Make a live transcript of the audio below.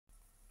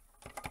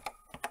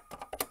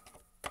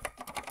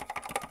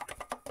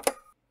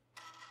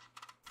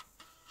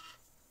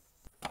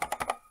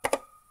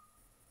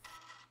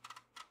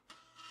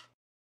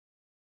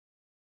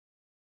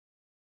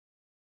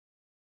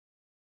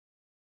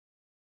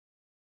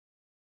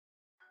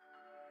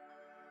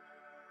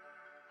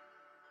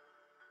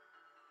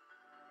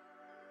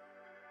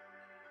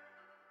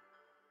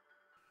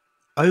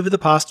Over the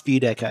past few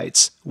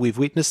decades, we've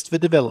witnessed the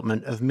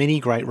development of many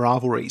great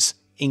rivalries,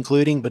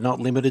 including but not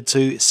limited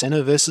to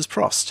Senna vs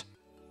Prost,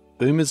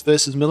 Boomers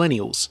vs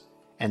Millennials,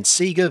 and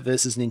Sega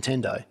vs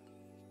Nintendo.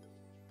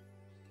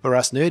 For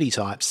us nerdy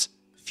types,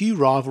 few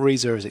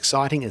rivalries are as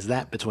exciting as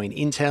that between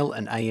Intel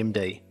and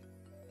AMD.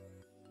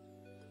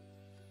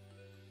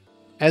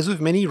 As with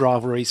many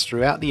rivalries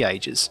throughout the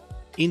ages,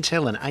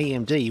 Intel and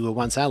AMD were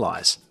once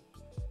allies.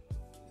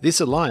 This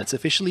alliance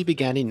officially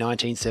began in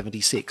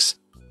 1976,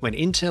 when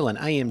Intel and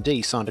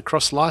AMD signed a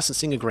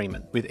cross-licensing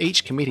agreement, with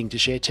each committing to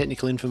share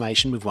technical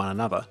information with one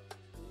another.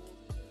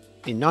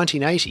 In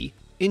 1980,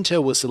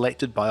 Intel was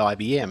selected by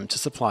IBM to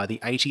supply the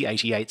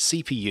 8088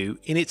 CPU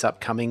in its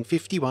upcoming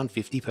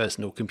 5150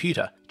 personal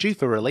computer, due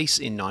for release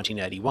in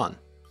 1981.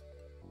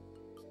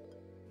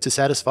 To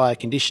satisfy a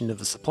condition of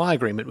the supply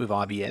agreement with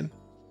IBM,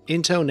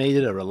 Intel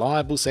needed a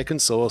reliable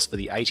second source for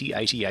the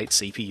 8088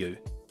 CPU.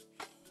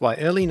 By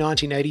early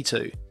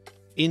 1982,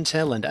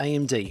 Intel and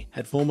AMD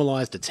had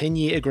formalised a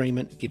 10-year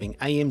agreement giving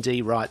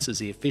AMD rights as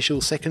the official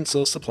second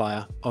source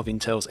supplier of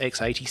Intel's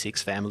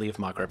x86 family of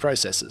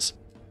microprocessors.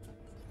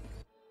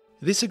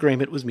 This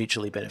agreement was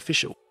mutually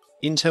beneficial.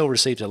 Intel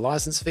received a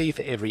license fee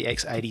for every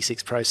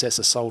x86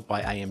 processor sold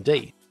by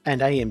AMD, and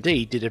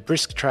AMD did a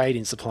brisk trade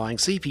in supplying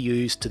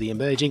CPUs to the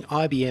emerging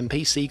IBM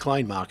PC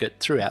clone market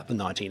throughout the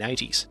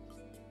 1980s.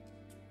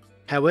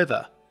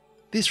 However,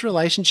 this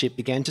relationship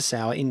began to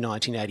sour in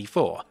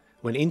 1984,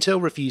 when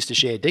Intel refused to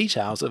share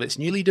details of its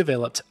newly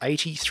developed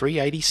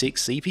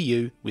 8386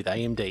 CPU with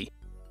AMD.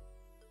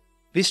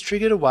 This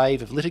triggered a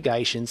wave of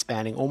litigation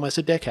spanning almost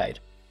a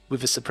decade,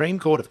 with the Supreme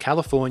Court of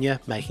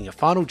California making a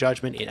final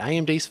judgment in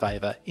AMD's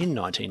favour in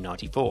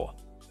 1994.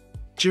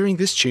 During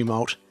this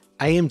tumult,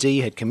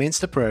 AMD had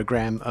commenced a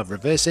program of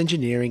reverse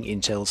engineering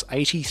Intel's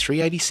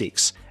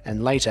 8386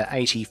 and later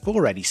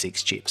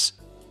 8486 chips.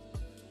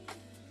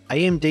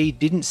 AMD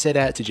didn't set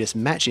out to just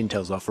match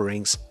Intel's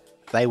offerings,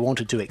 they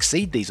wanted to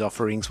exceed these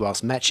offerings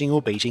whilst matching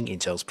or beating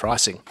Intel's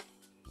pricing.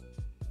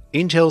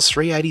 Intel's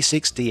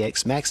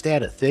 386DX maxed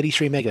out at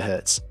 33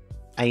 MHz,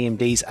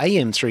 AMD's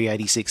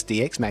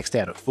AM386DX maxed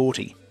out at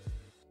 40.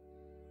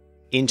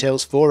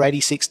 Intel's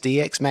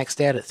 486DX maxed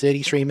out at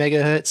 33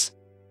 MHz,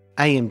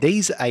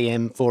 AMD's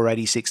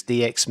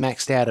AM486DX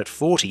maxed out at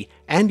 40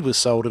 and was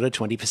sold at a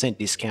 20%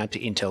 discount to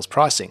Intel's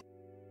pricing.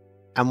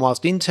 And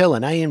whilst Intel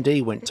and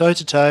AMD went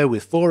toe-to-toe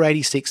with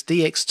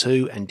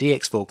 486DX2 and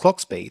DX4 clock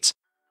speeds,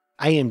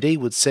 AMD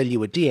would sell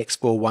you a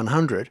DX4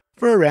 100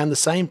 for around the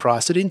same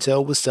price that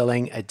Intel was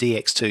selling a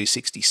DX2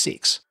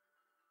 66.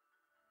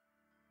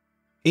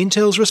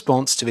 Intel's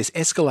response to this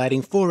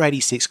escalating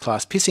 486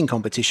 class pissing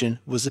competition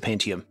was the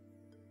Pentium.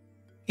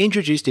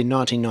 Introduced in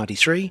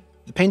 1993,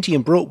 the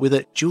Pentium brought with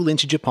it dual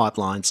integer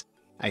pipelines,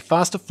 a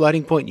faster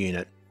floating point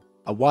unit,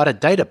 a wider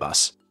data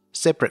bus,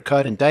 separate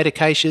code and data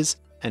caches,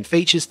 and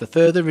features for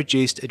further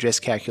reduced address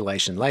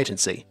calculation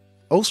latency,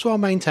 also while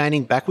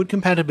maintaining backward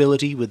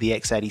compatibility with the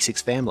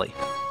x86 family.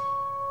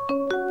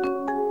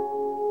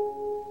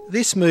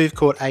 This move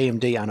caught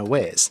AMD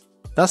unawares,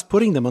 thus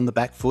putting them on the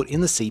back foot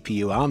in the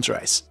CPU arms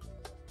race.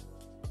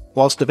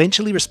 Whilst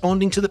eventually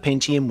responding to the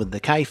Pentium with the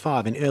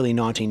K5 in early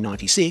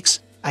 1996,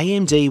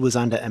 AMD was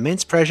under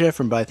immense pressure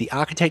from both the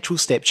architectural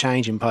step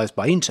change imposed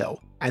by Intel,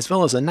 as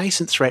well as a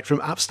nascent threat from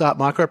upstart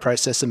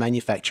microprocessor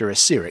manufacturer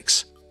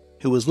Cyrix,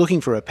 who was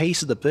looking for a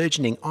piece of the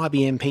burgeoning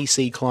IBM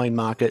PC clone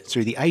market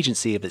through the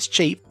agency of its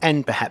cheap,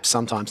 and perhaps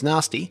sometimes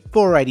nasty,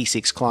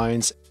 486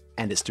 clones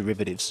and its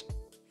derivatives.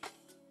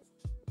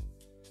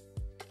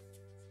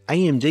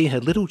 AMD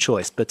had little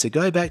choice but to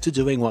go back to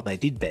doing what they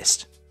did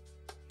best,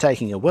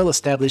 taking a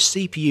well-established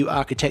CPU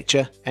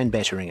architecture and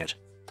bettering it.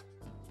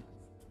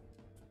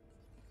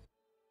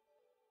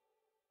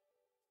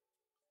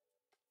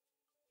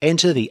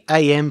 Enter the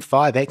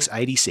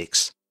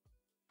Am5x86.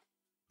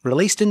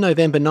 Released in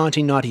November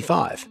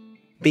 1995,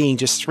 being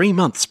just 3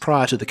 months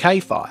prior to the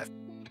K5,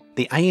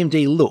 the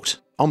AMD looked,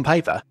 on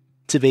paper,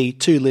 to be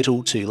too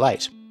little too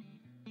late.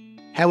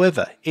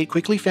 However, it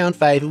quickly found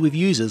favour with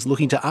users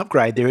looking to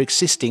upgrade their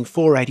existing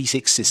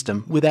 486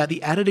 system without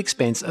the added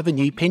expense of a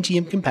new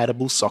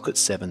Pentium-compatible Socket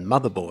 7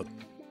 motherboard.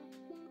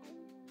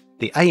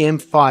 The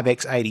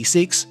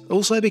Am5x86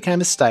 also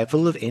became a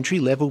staple of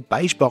entry-level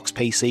beige box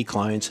PC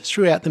clones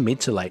throughout the mid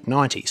to late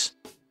 90s,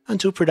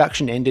 until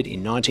production ended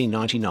in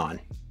 1999.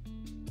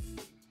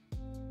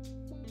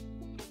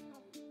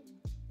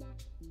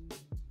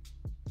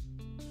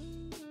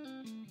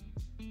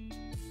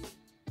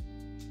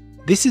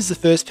 This is the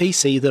first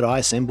PC that I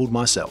assembled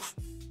myself.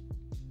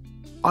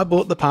 I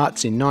bought the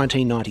parts in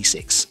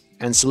 1996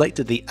 and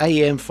selected the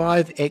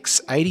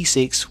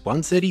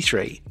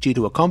Am5x86-133 due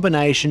to a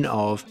combination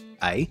of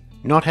A.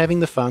 Not having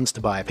the funds to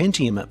buy a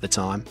Pentium at the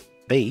time,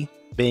 B.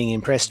 Being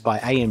impressed by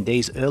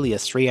AMD's earlier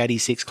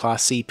 386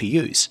 class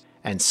CPUs,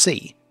 and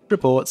C.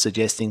 Reports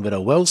suggesting that a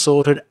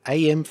well-sorted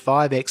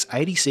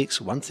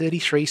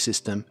Am5x86-133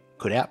 system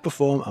could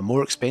outperform a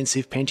more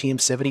expensive Pentium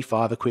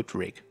 75 equipped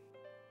rig.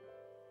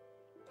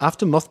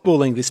 After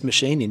mothballing this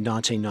machine in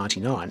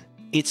 1999,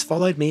 it's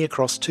followed me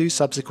across 2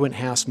 subsequent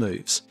house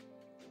moves.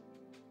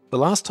 The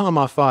last time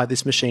I fired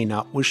this machine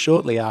up was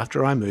shortly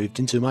after I moved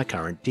into my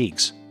current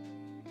digs.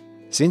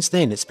 Since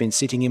then it's been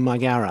sitting in my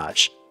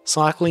garage,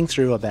 cycling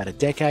through about a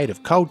decade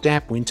of cold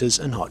damp winters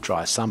and hot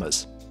dry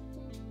summers.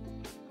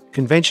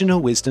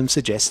 Conventional wisdom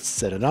suggests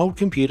that an old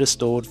computer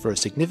stored for a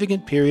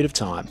significant period of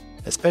time,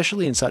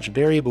 especially in such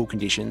variable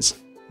conditions,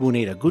 will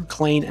need a good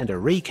clean and a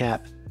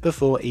recap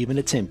before even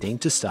attempting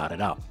to start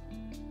it up.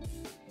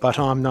 But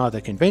I'm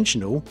neither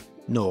conventional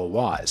nor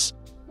wise.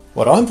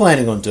 What I'm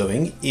planning on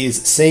doing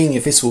is seeing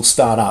if this will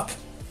start up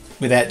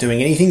without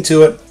doing anything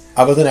to it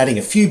other than adding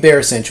a few bare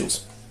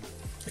essentials.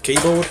 A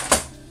keyboard,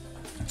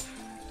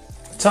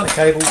 a ton of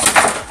cables,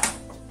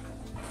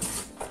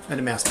 and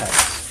a mouse pad.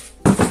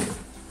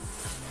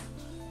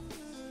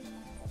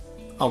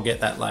 I'll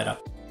get that later.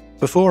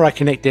 Before I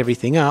connect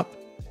everything up,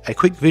 a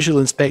quick visual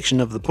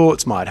inspection of the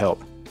ports might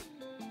help.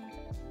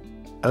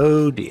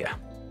 Oh dear.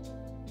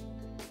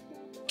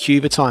 Cue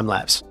the time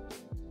lapse.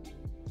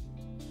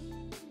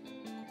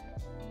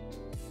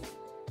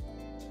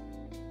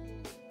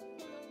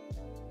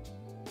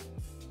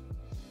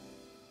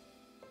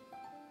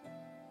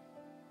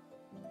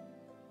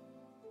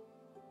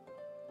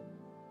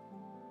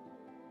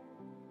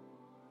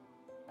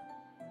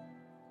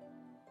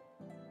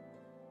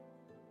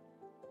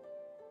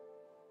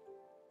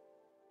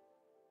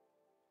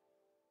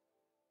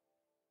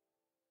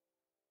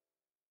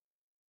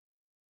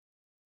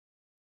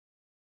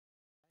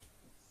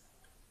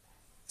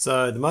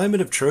 So, the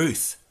moment of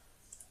truth.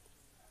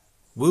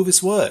 Will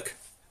this work?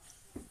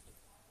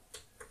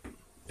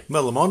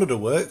 Well, the monitor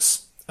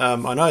works. I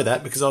know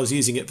that because I was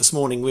using it this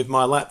morning with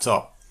my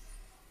laptop.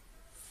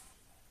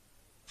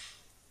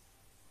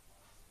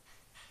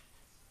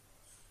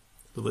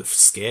 A little bit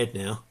scared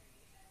now.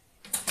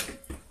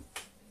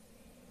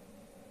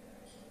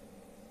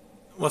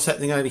 What's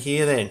happening over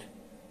here then?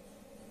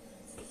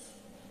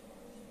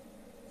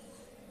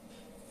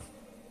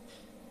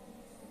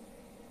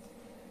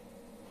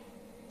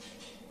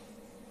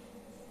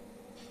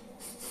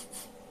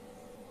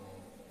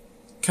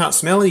 Can't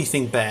smell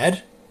anything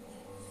bad.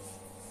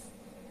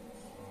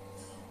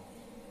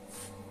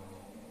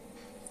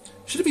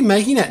 Should it be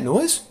making that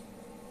noise?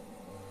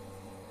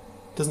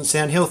 Doesn't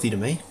sound healthy to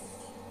me.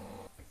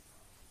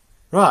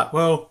 Right,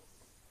 well,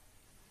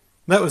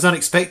 that was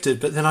unexpected,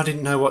 but then I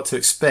didn't know what to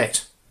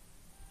expect.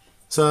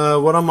 So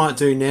what I might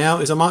do now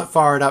is I might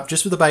fire it up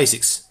just with the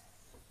basics.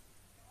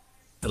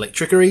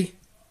 Electricity,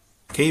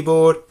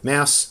 keyboard,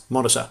 mouse,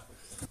 monitor.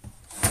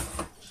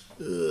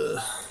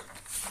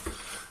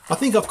 I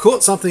think I've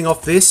caught something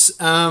off this,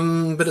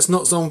 but it's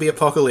not zombie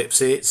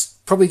apocalypse. It's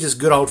probably just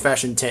good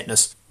old-fashioned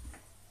tetanus.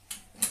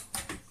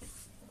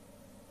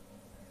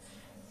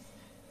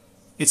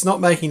 It's not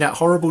making that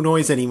horrible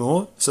noise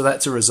anymore, so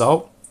that's a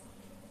result.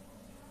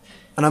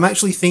 And I'm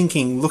actually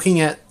thinking, looking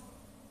at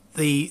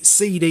the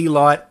CD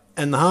light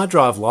and the hard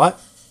drive light,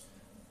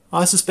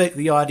 I suspect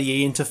the IDE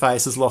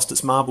interface has lost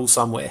its marbles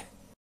somewhere.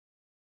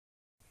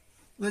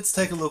 Let's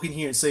take a look in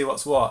here and see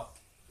what's what.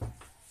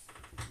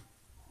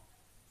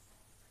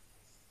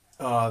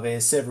 Oh,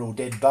 there's several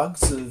dead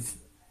bugs of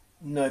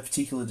no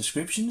particular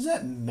description. Is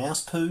that mouse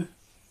poo?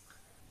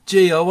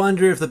 Gee, I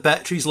wonder if the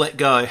battery's let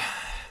go.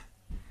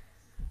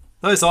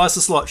 Those ISO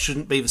slots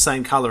shouldn't be the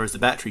same colour as the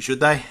battery, should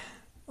they?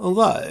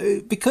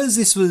 Although, because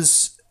this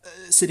was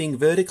sitting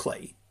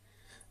vertically,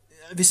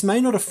 this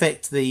may not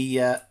affect the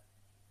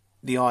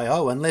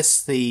I/O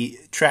unless the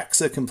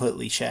tracks are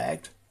completely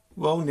shagged.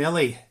 Well,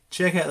 Nelly,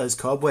 check out those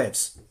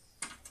cobwebs.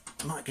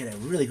 I might get a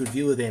really good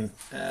view of them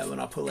when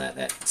I pull out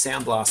that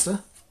sound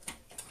blaster.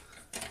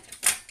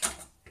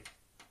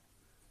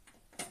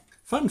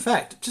 Fun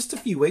fact, just a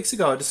few weeks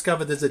ago I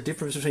discovered there's a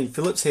difference between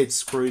Phillips head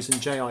screws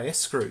and JIS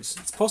screws.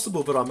 It's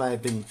possible that I may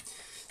have been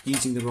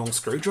using the wrong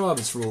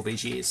screwdrivers for all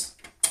these years.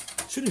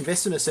 Should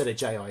invest in a set of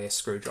JIS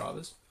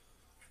screwdrivers.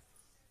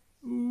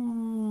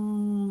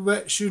 Ooh,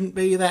 that shouldn't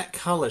be that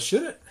colour,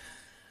 should it?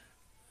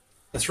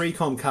 A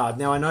 3Com card.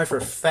 Now I know for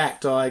a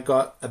fact I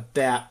got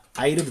about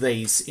 8 of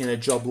these in a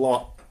job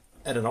lot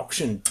at an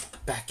auction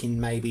back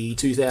in maybe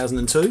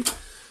 2002.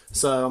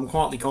 So I'm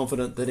quietly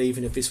confident that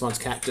even if this one's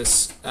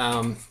cactus,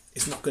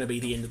 it's not going to be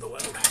the end of the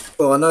world.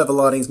 Well, I know the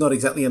lighting's not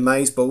exactly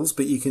amazeballs,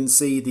 but you can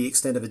see the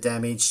extent of the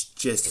damage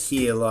just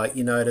here, like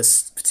you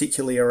notice,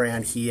 particularly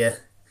around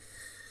here.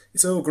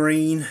 It's all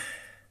green.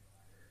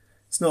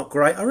 It's not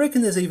great. I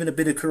reckon there's even a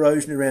bit of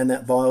corrosion around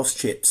that BIOS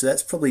chip, so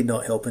that's probably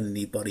not helping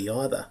anybody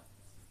either.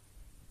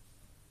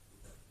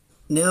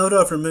 Now that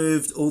I've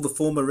removed all the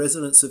former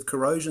residents of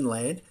Corrosion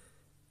Land,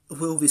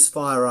 will this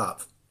fire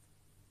up?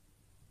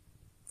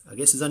 I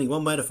guess there's only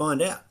one way to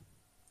find out.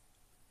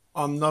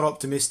 I'm not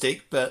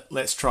optimistic, but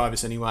let's try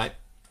this anyway.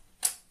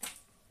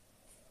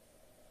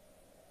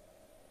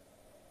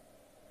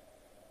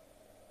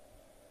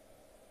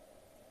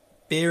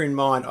 Bear in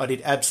mind, I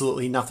did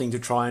absolutely nothing to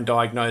try and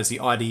diagnose the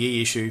IDE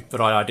issue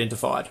that I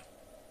identified.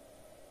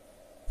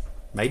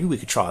 Maybe we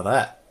could try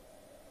that.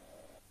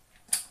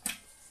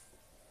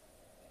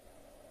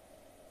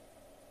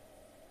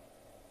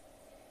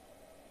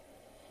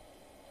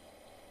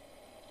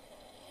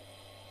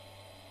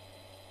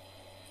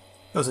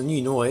 That was a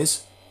new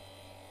noise.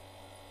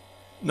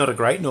 Not a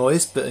great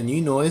noise, but a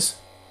new noise.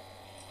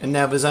 And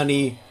now there's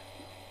only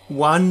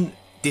one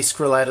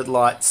disk-related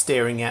light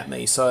staring at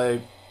me,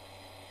 so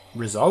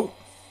result?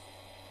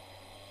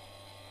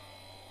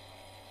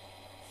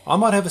 I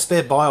might have a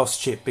spare BIOS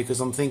chip because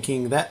I'm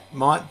thinking that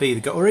might be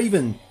the go, or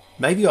even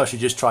maybe I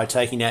should just try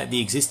taking out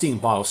the existing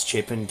BIOS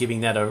chip and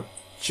giving that a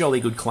jolly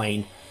good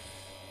clean.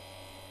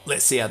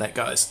 Let's see how that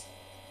goes.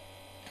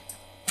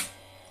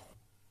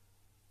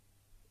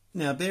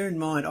 Now bear in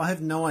mind, I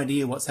have no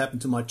idea what's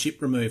happened to my chip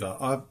remover.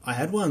 I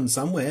had one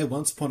somewhere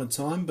once upon a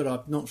time, but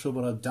I'm not sure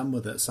what I've done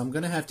with it, so I'm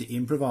going to have to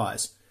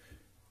improvise.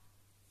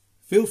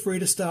 Feel free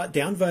to start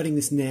downvoting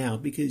this now,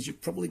 because you're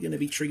probably going to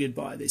be triggered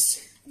by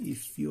this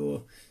if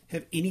you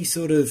have any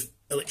sort of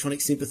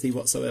electronic sympathy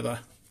whatsoever.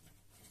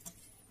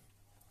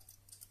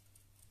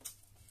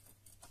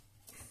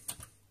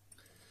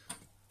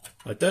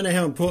 I don't know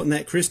how important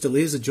that crystal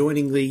is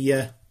adjoining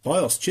the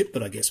BIOS chip,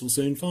 but I guess we'll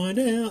soon find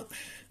out.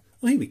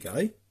 Oh, here we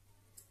go.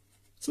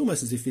 It's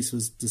almost as if this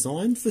was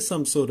designed for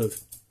some sort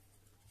of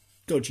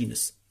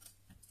dodginess.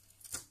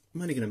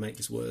 I'm only going to make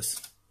this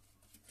worse.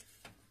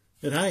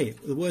 But hey,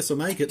 the worse I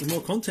make it, the more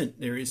content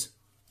there is.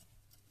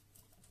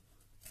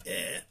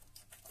 Yeah.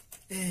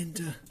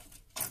 And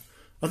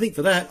I think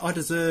for that, I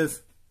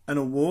deserve an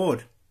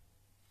award.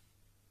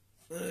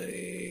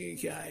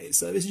 Okay,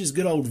 so this is just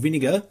good old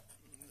vinegar.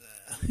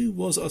 Who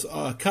was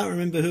I can't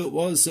remember who it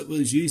was that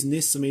was using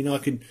this. I mean, I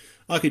could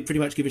pretty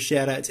much give a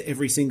shout out to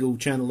every single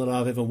channel that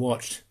I've ever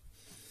watched.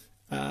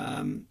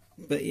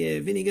 But yeah,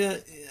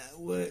 vinegar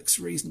works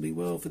reasonably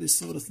well for this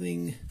sort of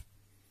thing.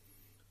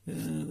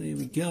 There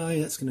we go.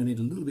 That's going to need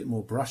a little bit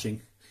more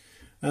brushing.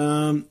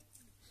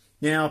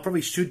 Now I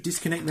probably should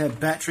disconnect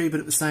that battery, but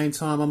at the same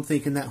time I'm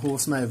thinking that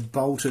horse may have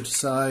bolted,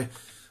 so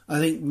I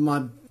think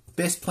my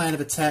best plan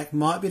of attack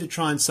might be to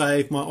try and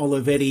save my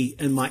Olivetti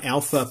and my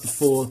Alpha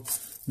before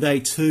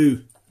they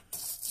too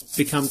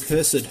become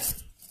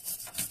cursed.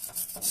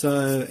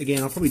 So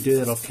again, I'll probably do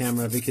that off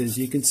camera, because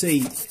you can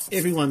see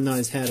everyone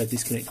knows how to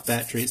disconnect the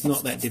battery. It's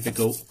not that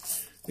difficult.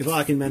 If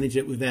I can manage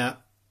it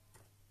without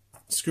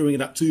screwing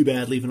it up too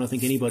badly, then I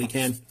think anybody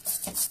can.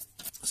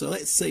 So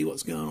let's see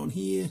what's going on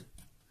here.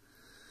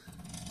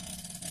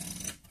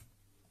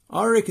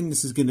 I reckon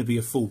this is going to be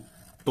a full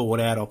board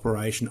out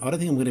operation. I don't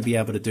think I'm going to be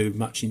able to do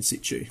much in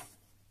situ.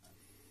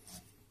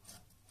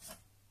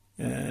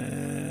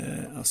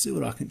 I'll see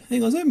what I can...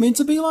 Hang on, is that meant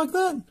to be like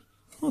that?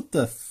 What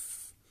the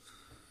f...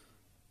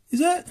 Is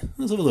that?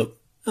 Let's have a look.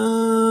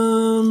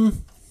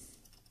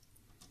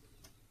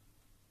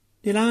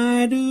 Did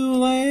I do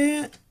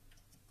that?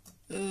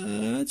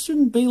 It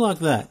shouldn't be like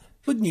that.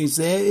 Good news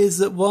there is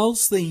that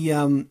whilst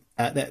the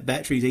that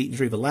battery's eaten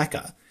through the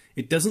lacquer,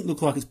 it doesn't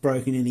look like it's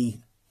broken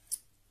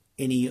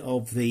any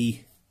of the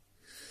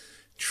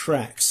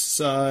tracks.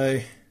 So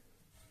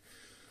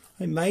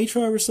I may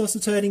try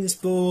resuscitating this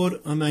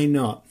board, I may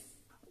not.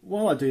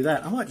 While I do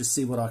that, I might just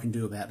see what I can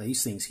do about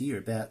these things here.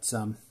 About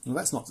well,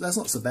 that's not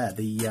so bad.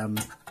 The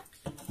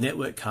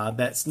network card,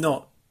 that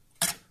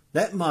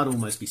might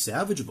almost be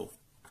salvageable.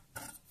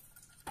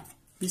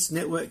 This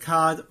network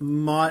card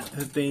might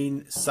have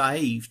been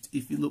saved.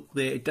 If you look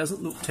there, it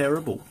doesn't look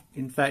terrible.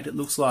 In fact, it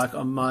looks like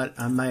I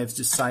may have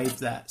just saved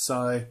that.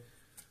 So,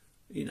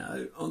 you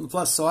know, on the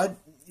plus side,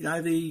 you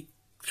know, the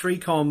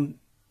 3Com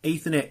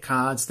Ethernet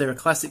cards, they're a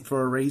classic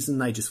for a reason.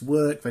 They just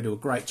work. They do a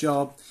great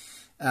job.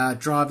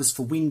 Drivers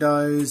for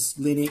Windows,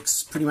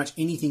 Linux, pretty much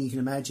anything you can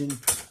imagine.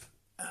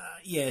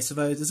 Yeah, so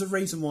there's a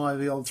reason why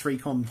the old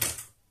 3Com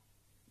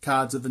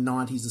cards of the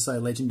 90s are so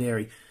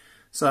legendary.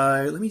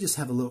 So let me just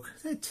have a look.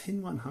 Is that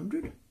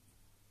 10100?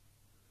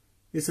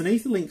 It's an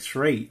Etherlink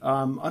 3.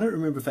 I don't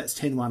remember if that's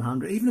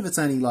 10100. Even if it's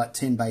only like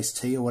 10 base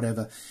T or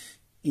whatever,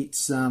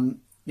 it's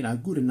you know,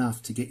 good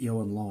enough to get you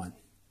online.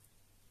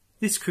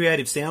 This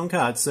creative sound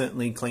card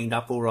certainly cleaned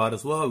up all right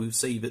as well. We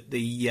see that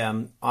the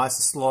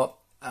ISA slot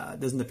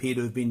doesn't appear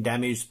to have been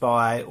damaged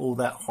by all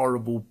that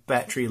horrible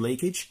battery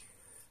leakage.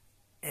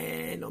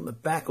 And on the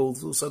back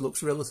also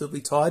looks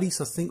relatively tidy,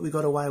 so I think we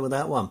got away with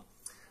that one.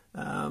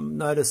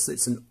 Notice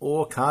it's an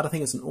OR card. I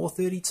think it's an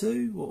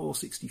OR32 or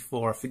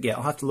OR64. I forget.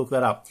 I'll have to look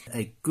that up.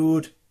 A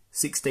good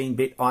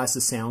 16-bit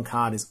ISA sound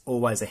card is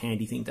always a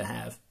handy thing to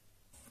have.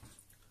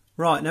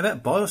 Right, now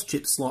that BIOS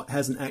chip slot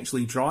hasn't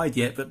actually dried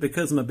yet, but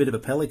because I'm a bit of a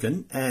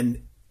pelican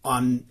and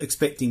I'm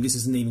expecting this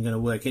isn't even going to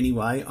work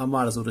anyway, I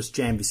might as well just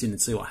jam this in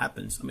and see what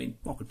happens. I mean,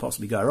 what could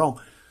possibly go wrong?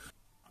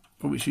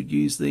 Probably should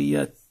use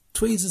the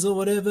tweezers or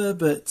whatever,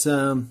 but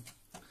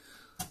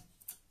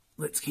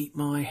let's keep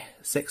my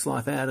sex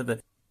life out of it.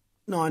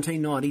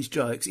 1990s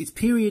jokes. It's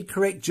period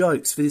correct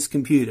jokes for this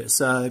computer,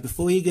 so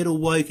before you get all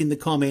woke in the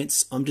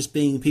comments, I'm just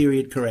being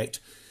period correct.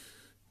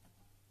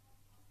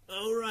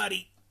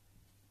 Alrighty.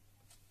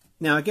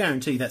 Now I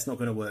guarantee that's not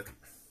going to work.